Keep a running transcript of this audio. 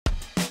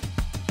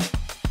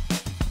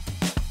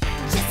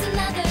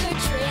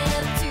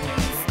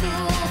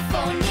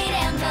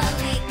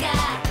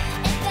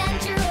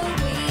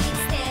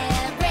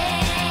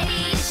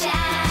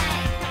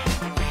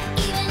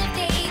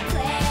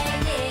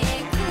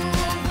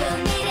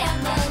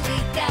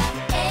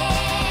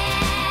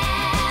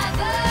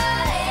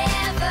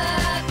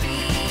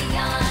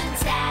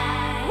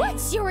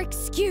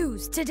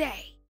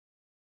today.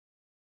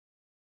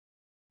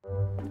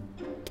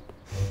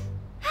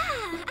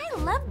 I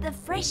love the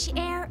fresh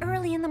air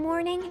early in the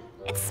morning.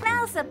 It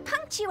smells of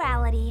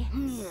punctuality.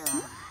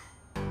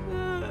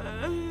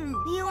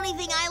 The only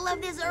thing I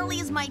love this early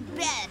is my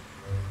bed.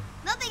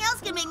 Nothing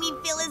else can make me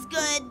feel as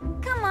good.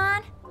 Come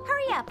on,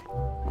 hurry up.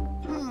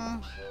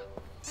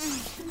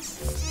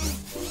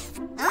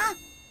 Huh?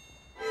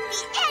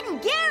 The Ed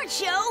and Garrett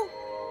show?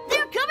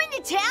 They're coming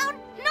to town?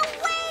 No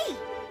way!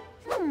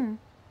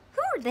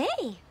 Who are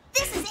they?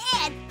 This is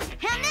Ed,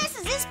 and this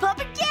is his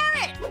puppet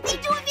Garrett. They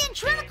do a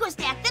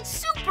ventriloquist act that's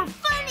super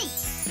funny.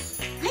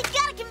 I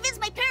gotta convince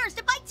my parents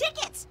to buy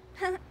tickets.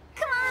 Come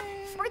on,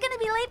 we're gonna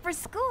be late for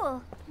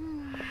school.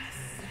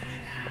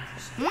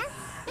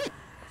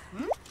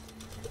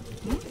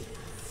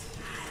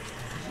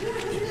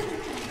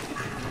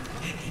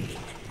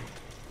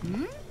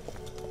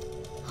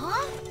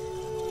 Huh?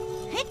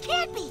 It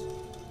can't be.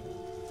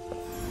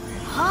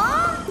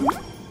 Huh?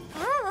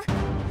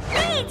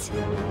 Nate!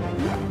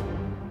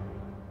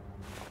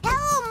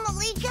 Hello,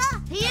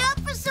 Malika. You up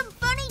for some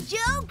funny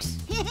jokes?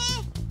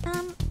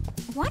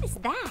 What is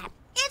that?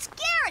 It's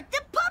Garrett,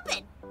 the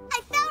puppet.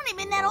 I found him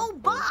in that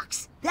old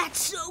box. That's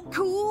so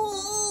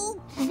cool.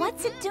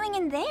 What's it doing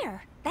in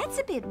there? That's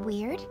a bit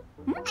weird.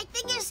 I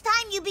think it's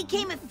time you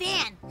became a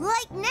fan,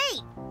 like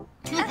Nate.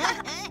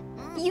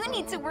 You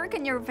need to work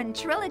on your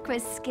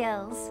ventriloquist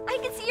skills. I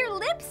can see your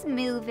lips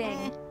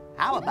moving.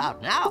 How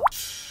about now?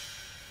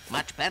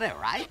 Much better,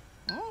 right?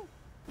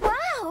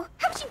 Wow,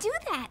 how'd you do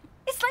that?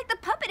 It's like the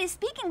puppet is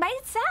speaking by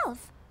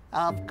itself.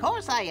 Of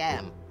course I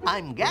am.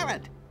 I'm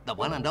Garrett, the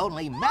one and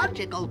only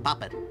magical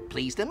puppet.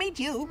 Pleased to meet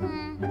you.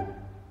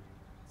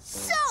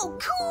 So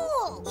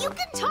cool! You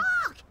can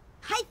talk!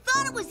 I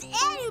thought it was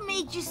Ed who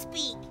made you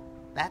speak.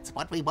 That's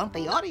what we want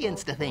the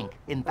audience to think.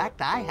 In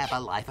fact, I have a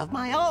life of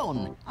my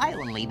own. I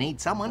only need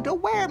someone to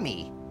wear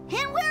me.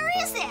 And where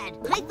is Ed?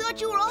 I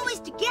thought you were always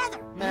together.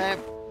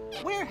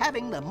 We're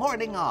having the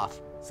morning off,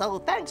 so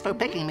thanks for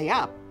picking me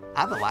up.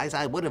 Otherwise,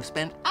 I would have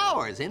spent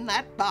hours in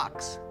that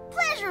box.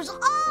 Pleasure's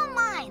all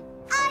mine.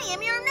 I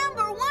am your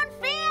 #1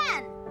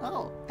 fan.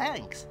 Oh,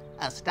 thanks.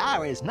 A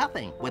star is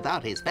nothing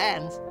without his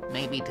fans.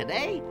 Maybe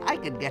today I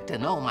could get to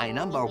know my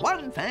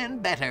 #1 fan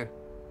better.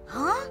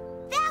 Huh?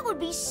 That would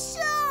be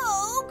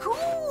so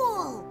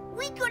cool.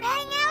 We could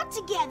hang out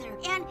together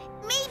and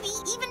maybe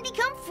even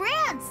become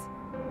friends.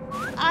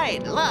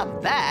 I'd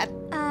love that.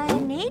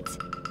 Nate,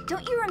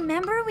 don't you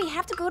remember we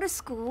have to go to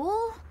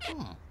school?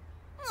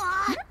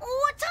 Aw,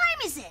 what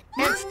time is it?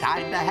 It's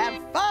time to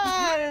have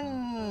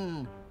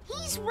fun.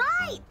 He's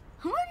right.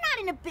 We're not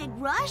in a big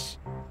rush.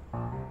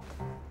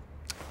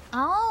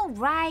 All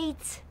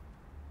right.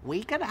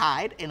 We could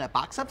hide in a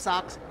box of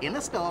socks in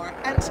a store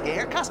and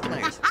scare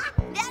customers.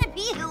 That'd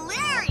be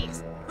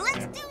hilarious.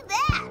 Let's do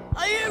that.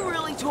 Are you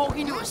really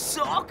talking to a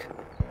sock?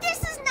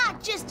 This is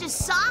not just a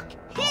sock.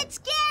 It's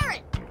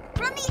Garrett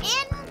from the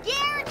Ed and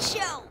Garrett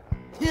show.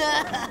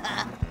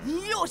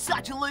 You're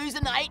such a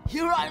loser, Nate.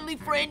 Your only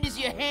friend is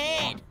your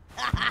hand.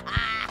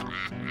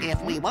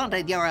 If we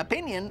wanted your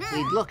opinion,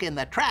 we'd look in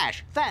the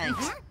trash.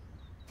 Thanks.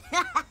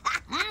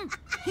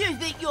 You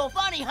think you're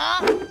funny,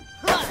 huh?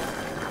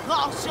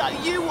 I'll show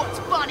you what's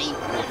funny.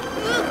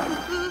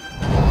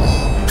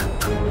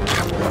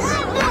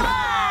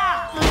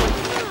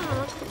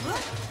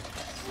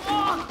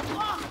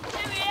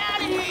 Get me out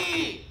of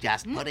here!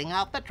 Just putting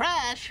out the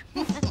trash.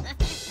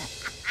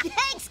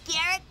 Thanks,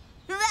 Garrett.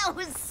 That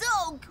was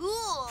so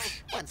cool.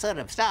 What sort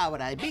of star would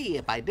I be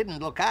if I didn't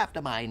look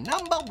after my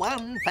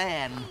 #1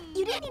 fan?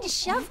 You didn't need to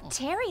shove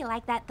Terry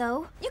like that,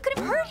 though. You could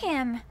have hurt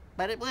him.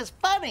 But it was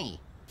funny.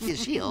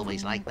 Is she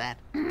always like that?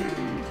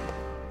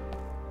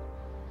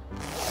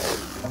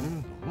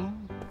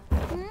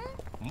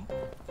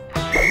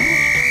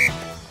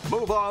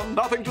 Move on,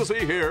 nothing to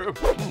see here.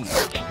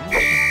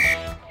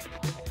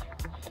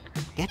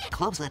 Get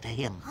closer to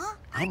him.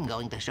 I'm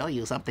going to show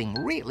you something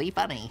really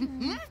funny.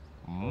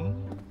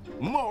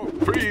 No,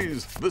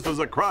 freeze! This is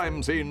a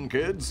crime scene,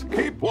 kids.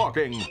 Keep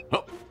walking.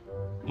 Huh?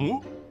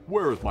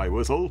 Where's my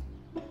whistle?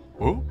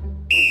 Huh?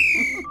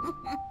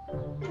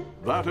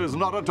 That is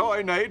not a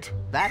toy, Nate.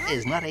 That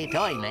is not a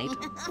toy, Nate.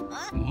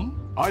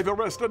 I've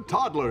arrested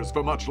toddlers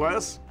for much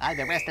less. I've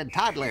arrested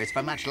toddlers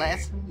for much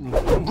less.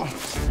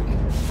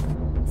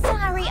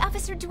 Sorry,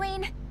 Officer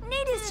Dwayne.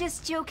 Nate is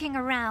just joking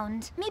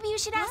around. Maybe you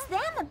should ask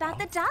them about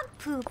the dog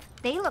poop.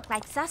 They look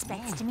like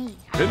suspects to me.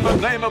 In the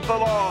name of the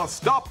law,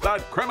 stop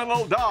that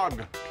criminal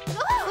dog.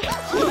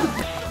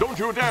 Don't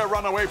you dare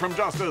run away from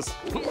justice.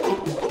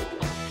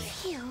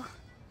 Phew.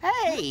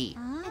 Hey!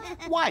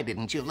 Why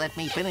didn't you let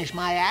me finish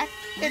my act?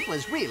 It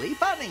was really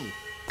funny.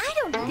 I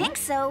don't think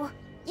so.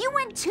 You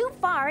went too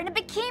far and it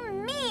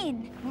became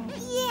mean.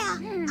 Yeah,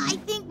 I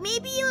think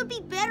maybe it would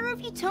be better if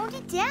you toned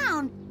it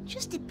down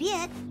just a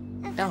bit.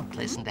 Don't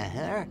listen to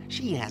her.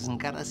 She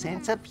hasn't got a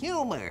sense of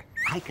humor.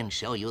 I can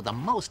show you the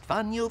most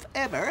fun you've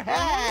ever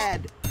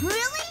had.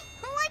 Really?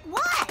 Like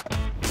what?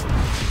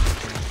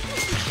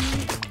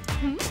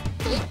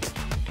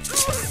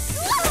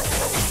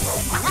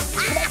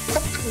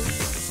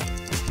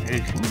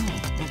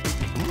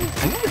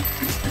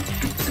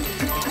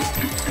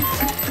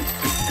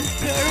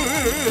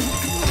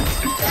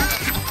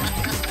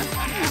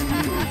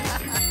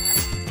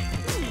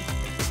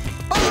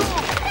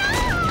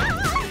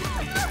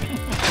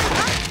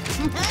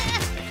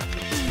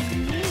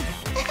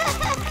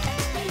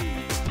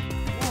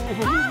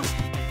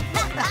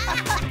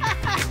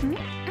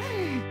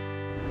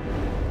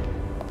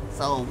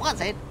 So was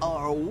it,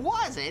 or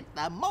was it,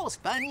 the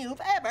most fun you've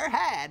ever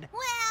had?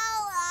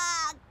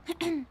 Well,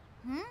 Can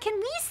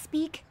we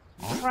speak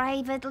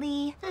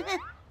privately?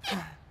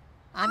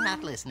 I'm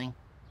not listening.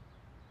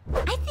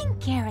 I think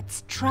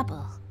Garrett's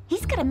trouble.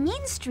 He's got a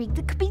mean streak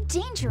that could be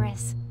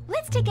dangerous.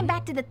 Let's take him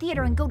back to the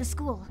theater and go to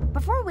school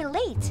before we're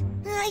late.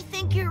 I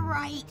think you're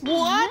right.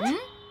 What?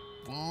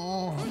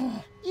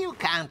 You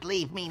can't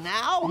leave me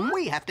now.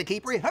 We have to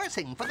keep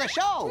rehearsing for the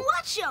show.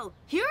 What show?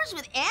 Yours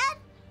with Ed?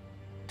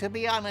 To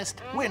be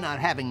honest, we're not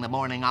having the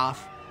morning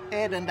off.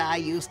 Ed and I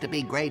used to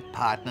be great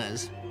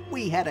partners.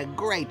 We had a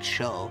great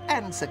show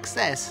and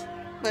success,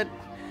 but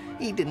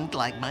he didn't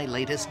like my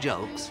latest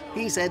jokes.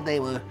 He said they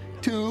were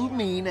too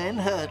mean and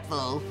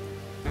hurtful.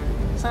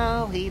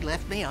 So he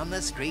left me on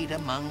the street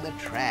among the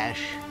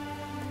trash.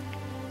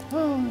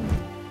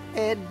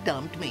 Ed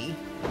dumped me.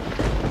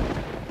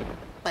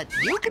 But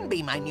you can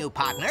be my new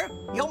partner.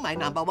 You're my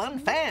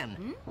 #1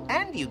 fan.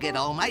 And you get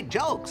all my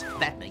jokes.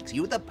 That makes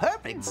you the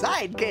perfect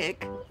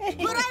sidekick.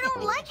 But I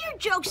don't like your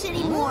jokes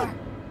anymore.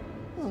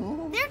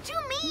 They're too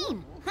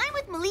mean. I'm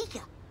with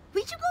Malika.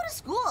 We should go to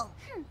school.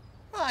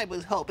 I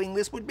was hoping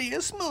this would be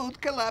a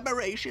smooth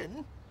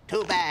collaboration.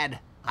 Too bad.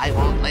 I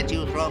won't let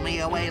you throw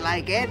me away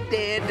like Ed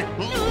did.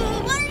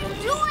 What are you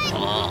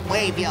doing?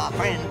 Wave your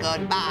friend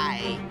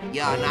goodbye.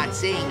 You're not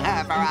seeing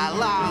her for a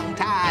long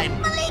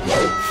time.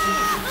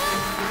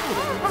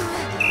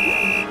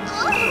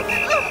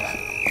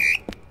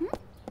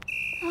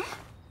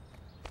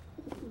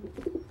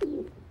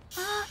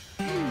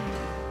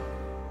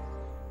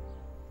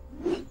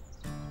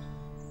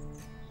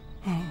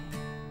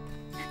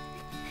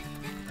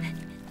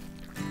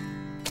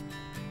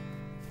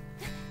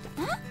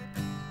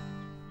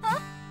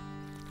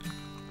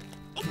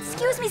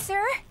 Excuse me,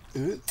 sir.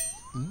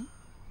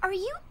 Are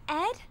you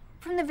Ed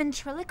from the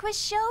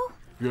ventriloquist show?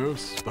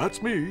 Yes,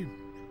 that's me.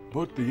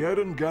 But the Ed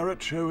and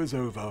Garrett show is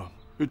over.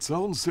 It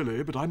sounds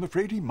silly, but I'm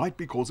afraid he might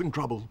be causing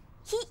trouble.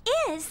 He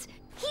is.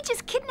 He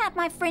just kidnapped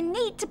my friend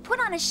Nate to put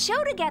on a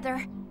show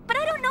together. But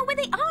I don't know where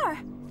they are.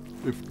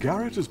 If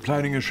Garrett is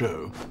planning a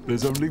show,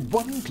 there's only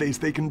one place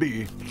they can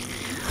be.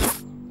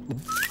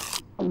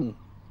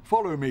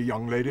 Follow me,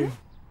 young lady.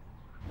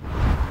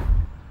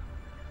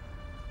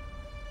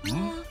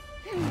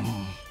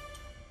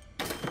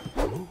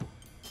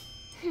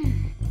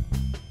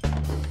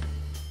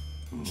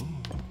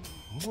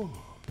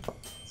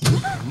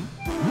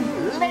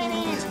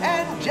 Ladies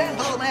and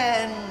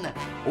gentlemen,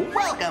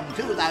 welcome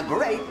to the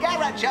Great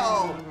Garrett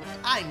Show.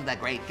 I'm the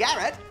Great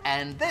Garrett,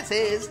 and this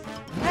is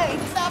Nate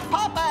the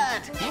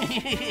Puppet.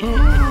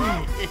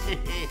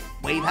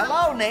 Wave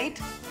hello, Nate.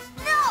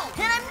 No,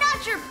 and I'm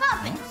not your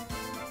puppet.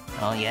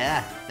 Oh,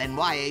 yeah? Then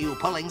why are you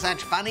pulling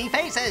such funny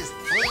faces?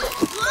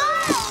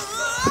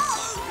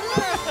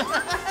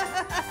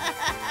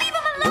 Leave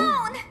him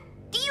alone!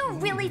 Do you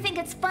really think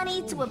it's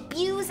funny to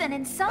abuse and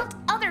insult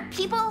other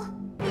people?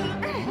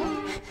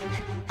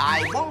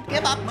 I won't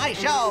give up my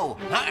show.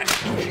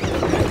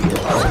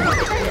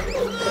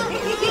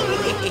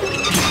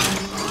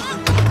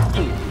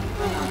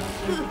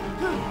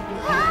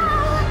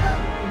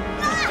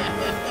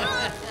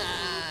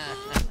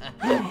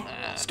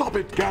 Stop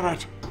it,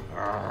 Garrett!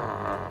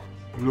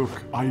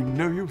 Look, I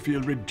know you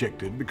feel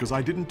rejected because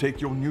I didn't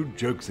take your new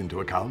jokes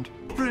into account.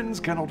 Friends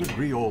cannot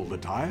agree all the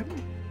time.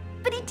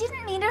 But he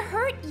didn't mean to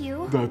hurt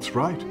you. That's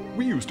right.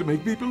 We used to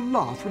make people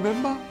laugh,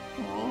 remember?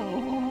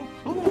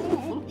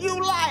 You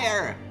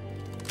liar!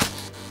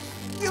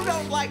 You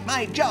don't like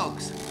my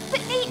jokes.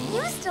 But Nate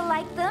used to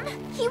like them.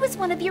 He was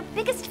one of your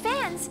biggest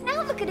fans.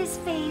 Now look at his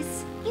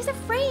face. He's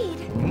afraid.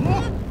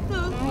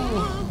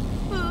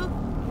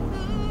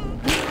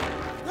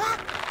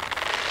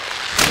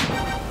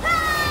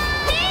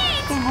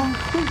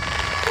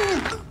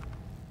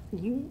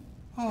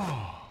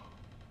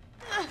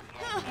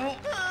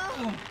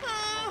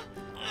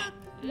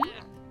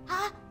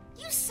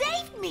 You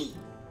saved me.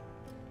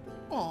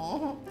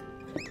 Oh.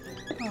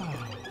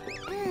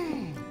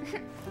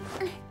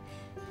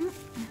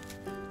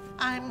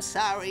 I'm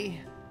sorry.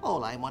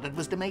 All I wanted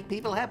was to make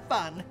people have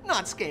fun,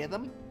 not scare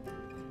them.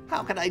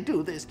 How could I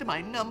do this to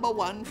my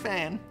 #1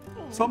 fan?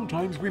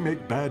 Sometimes we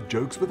make bad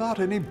jokes without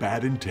any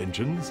bad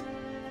intentions.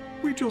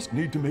 We just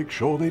need to make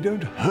sure they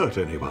don't hurt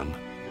anyone.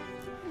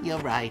 You're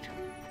right.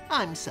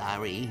 I'm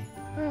sorry.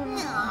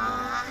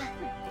 Aw,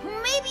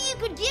 maybe you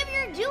could give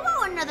your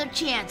duo another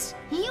chance.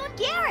 You and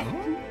Garrett.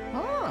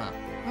 Huh.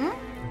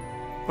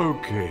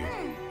 Okay.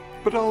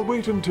 But I'll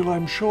wait until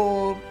I'm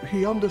sure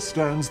he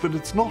understands that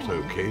it's not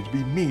okay to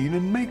be mean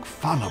and make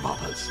fun of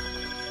others.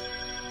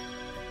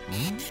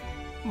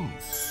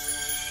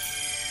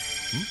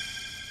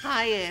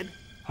 Hi, Ed.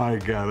 Hi,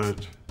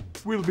 Garrett.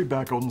 We'll be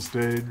back on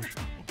stage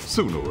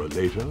sooner or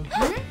later.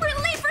 We're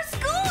late for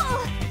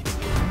school!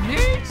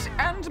 Nate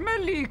and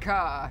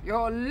Malika,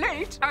 you're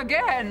late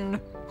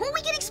again. Well,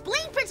 we can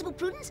explain, Principal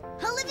Prudence.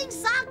 A living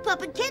sock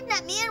puppet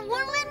kidnapped me and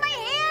wouldn't let my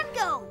hand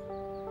go.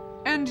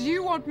 And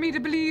you want me to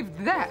believe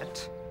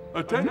that?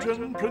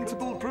 Attention,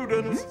 Principal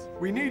Prudence.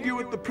 We need you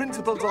at the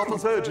principal's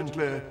office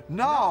urgently.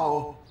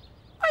 Now.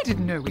 I I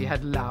didn't know we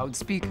had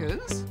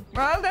loudspeakers.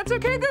 Well, that's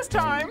okay this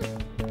time.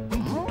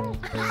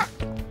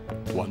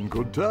 One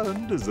good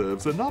turn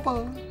deserves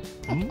another.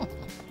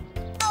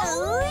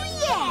 Oh,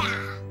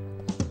 yeah!